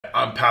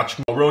I'm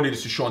Patrick Mulroney.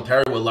 This is Sean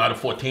Terry. We're live at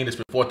 14. It's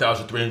been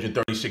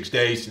 4,336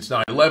 days since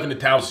 9/11. The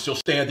town's still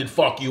standing.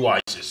 Fuck you,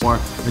 ISIS.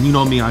 And you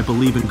know me, I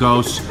believe in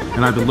ghosts,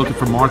 and I've been looking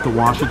for Martha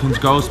Washington's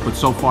ghost, but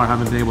so far I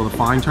haven't been able to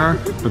find her.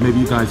 But maybe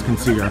you guys can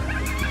see her.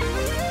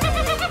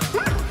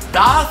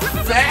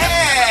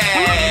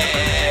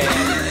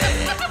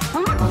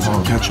 It's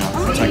like ketchup.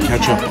 It's like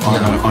ketchup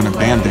on a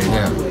Band-Aid.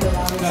 Yeah.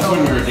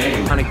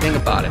 Funny thing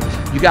about it,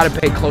 you got to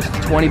pay close to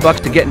 $20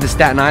 to get into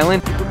Staten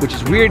Island, which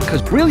is weird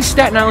because really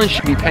Staten Island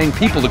should be paying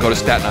people to go to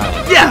Staten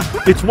Island. Yeah,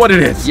 it's what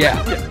it is. Yeah.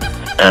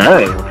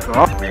 Hey, what's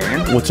up,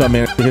 man? What's up,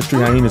 man? The History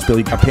Hyenas.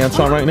 Billy, got pants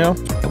on right now?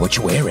 What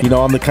you wearing? You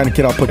know, I'm the kind of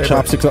kid I'll put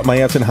chopsticks up my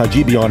ass and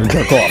hajibi on and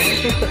jerk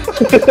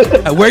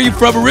off. Where are you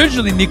from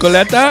originally,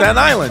 Nicoletta? Staten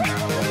Island.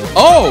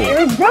 Oh.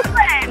 You're in Brooklyn.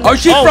 Oh,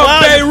 she's from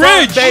Bay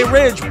Ridge. Bay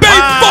Ridge. Bay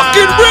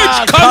fucking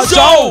Ridge,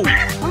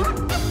 cuzzo!